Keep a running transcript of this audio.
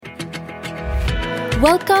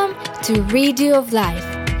Welcome to Redo of Life,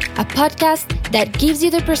 a podcast that gives you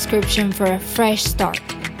the prescription for a fresh start.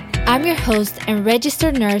 I'm your host and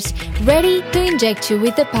registered nurse, ready to inject you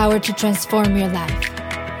with the power to transform your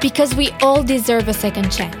life. Because we all deserve a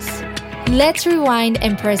second chance. Let's rewind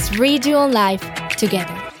and press Redo on Life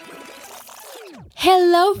together.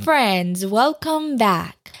 Hello friends, welcome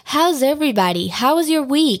back. How's everybody? How was your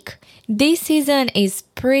week? This season is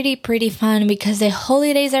pretty fun because the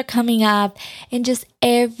holidays are coming up and just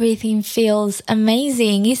everything feels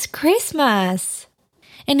amazing. It's Christmas.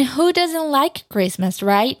 And who doesn't like Christmas,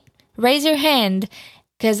 right? Raise your hand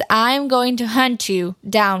because I'm going to hunt you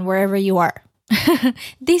down wherever you are.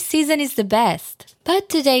 This season is the best. But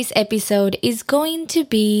today's episode is going to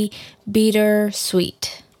be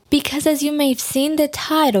bittersweet. Because as you may have seen the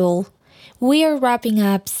title, we are wrapping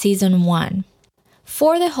up season 1.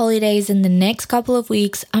 For the holidays in the next couple of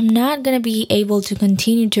weeks, I'm not going to be able to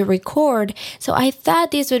continue to record, so I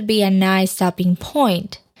thought this would be a nice stopping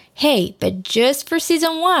point. Hey, but just for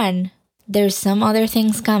season 1, there's some other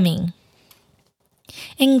things coming.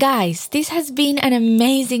 And guys, this has been an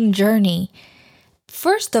amazing journey.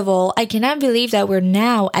 First of all, I cannot believe that we're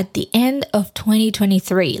now at the end of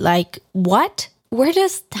 2023. Like, what? Where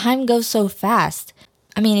does time go so fast?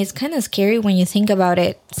 I mean, it's kind of scary when you think about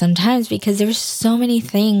it sometimes because there's so many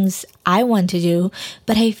things I want to do,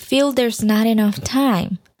 but I feel there's not enough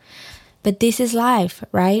time. But this is life,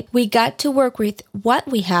 right? We got to work with what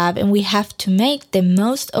we have and we have to make the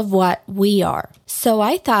most of what we are. So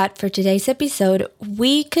I thought for today's episode,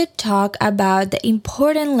 we could talk about the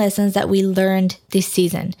important lessons that we learned this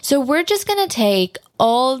season. So we're just going to take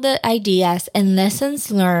all the ideas and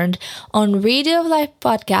lessons learned on Redo of Life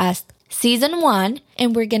podcast Season 1,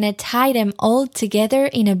 and we're gonna tie them all together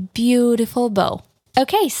in a beautiful bow.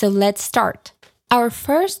 Okay, so let's start. Our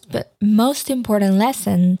first but most important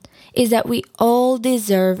lesson is that we all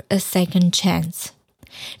deserve a second chance.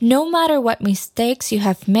 No matter what mistakes you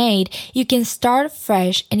have made, you can start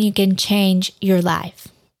fresh and you can change your life.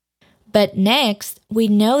 But next, we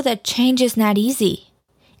know that change is not easy.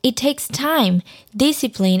 It takes time,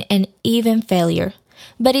 discipline, and even failure,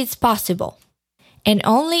 but it's possible. And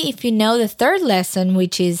only if you know the third lesson,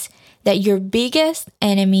 which is that your biggest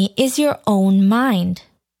enemy is your own mind.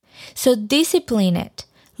 So discipline it,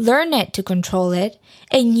 learn it to control it,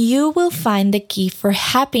 and you will find the key for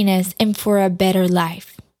happiness and for a better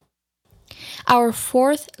life. Our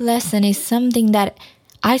fourth lesson is something that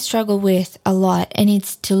I struggle with a lot, and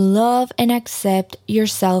it's to love and accept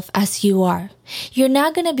yourself as you are. You're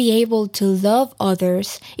not going to be able to love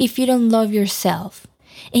others if you don't love yourself.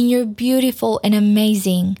 And you're beautiful and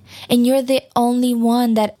amazing. And you're the only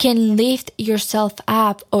one that can lift yourself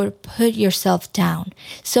up or put yourself down.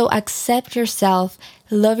 So accept yourself,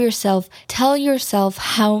 love yourself, tell yourself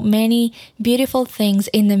how many beautiful things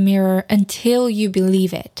in the mirror until you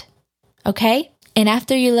believe it. Okay? And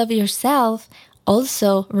after you love yourself,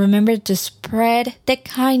 also remember to spread the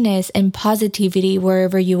kindness and positivity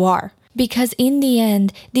wherever you are. Because in the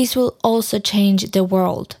end, this will also change the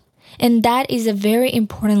world. And that is a very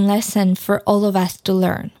important lesson for all of us to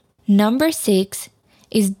learn. Number 6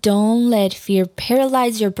 is don't let fear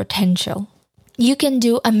paralyze your potential. You can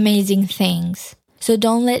do amazing things, so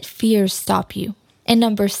don't let fear stop you. And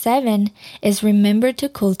number 7 is remember to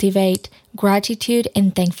cultivate gratitude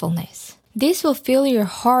and thankfulness. This will fill your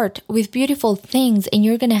heart with beautiful things and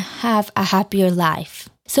you're going to have a happier life.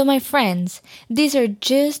 So my friends, these are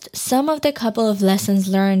just some of the couple of lessons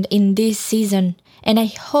learned in this season, and I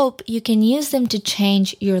hope you can use them to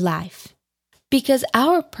change your life. Because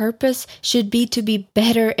our purpose should be to be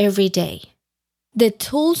better every day. The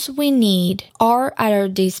tools we need are at our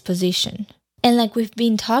disposition. And like we've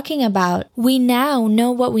been talking about, we now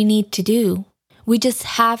know what we need to do. We just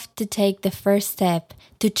have to take the first step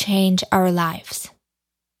to change our lives.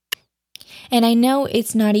 And I know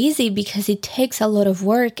it's not easy because it takes a lot of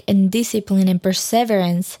work and discipline and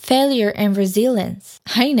perseverance, failure and resilience.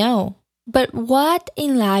 I know. But what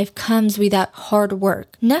in life comes without hard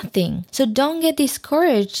work? Nothing. So don't get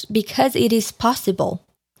discouraged because it is possible.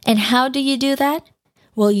 And how do you do that?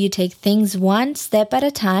 Well, you take things one step at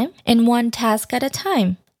a time and one task at a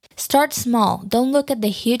time. Start small. Don't look at the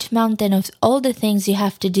huge mountain of all the things you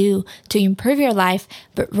have to do to improve your life,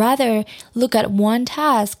 but rather look at one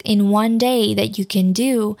task in one day that you can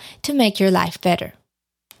do to make your life better.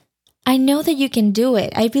 I know that you can do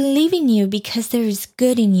it. I believe in you because there is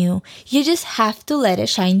good in you. You just have to let it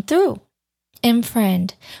shine through. And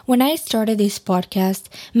friend, when I started this podcast,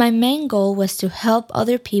 my main goal was to help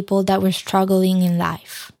other people that were struggling in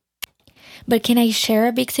life. But can I share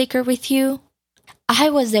a big secret with you? I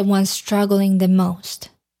was the one struggling the most.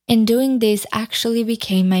 And doing this actually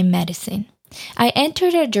became my medicine. I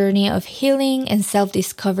entered a journey of healing and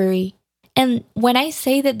self-discovery. And when I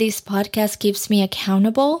say that this podcast keeps me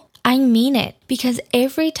accountable, I mean it, because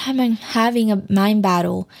every time I'm having a mind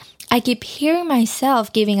battle, I keep hearing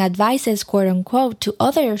myself giving advices, quote unquote, to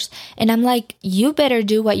others, and I'm like, you better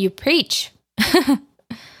do what you preach.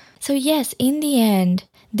 So yes, in the end,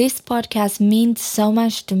 this podcast means so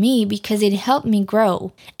much to me because it helped me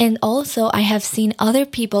grow. And also, I have seen other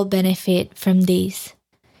people benefit from this.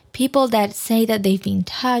 People that say that they've been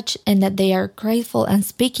touched and that they are grateful and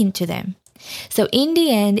speaking to them. So in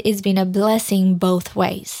the end, it's been a blessing both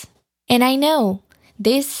ways. And I know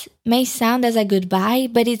this may sound as a goodbye,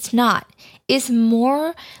 but it's not. It's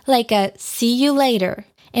more like a see you later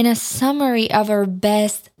and a summary of our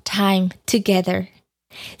best time together.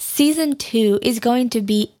 Season 2 is going to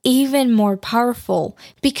be even more powerful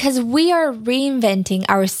because we are reinventing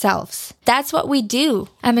ourselves. That's what we do.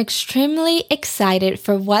 I'm extremely excited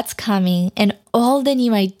for what's coming and all the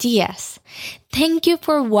new ideas. Thank you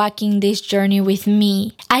for walking this journey with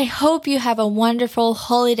me. I hope you have a wonderful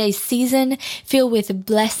holiday season filled with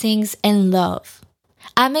blessings and love.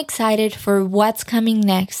 I'm excited for what's coming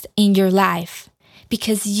next in your life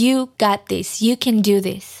because you got this. You can do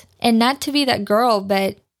this. And not to be that girl,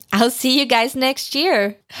 but I'll see you guys next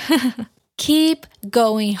year. Keep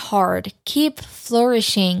going hard. Keep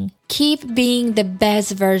flourishing. Keep being the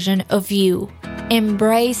best version of you.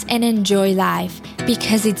 Embrace and enjoy life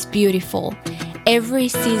because it's beautiful. Every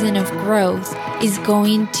season of growth is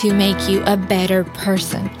going to make you a better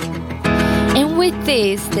person. And with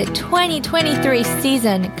this, the 2023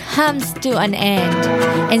 season comes to an end.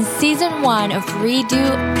 And season 1 of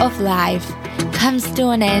Redo of Life comes to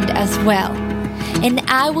an end as well. And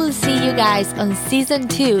I will see you guys on season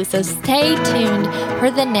 2, so stay tuned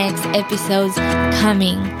for the next episodes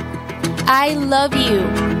coming. I love you.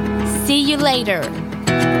 See you later.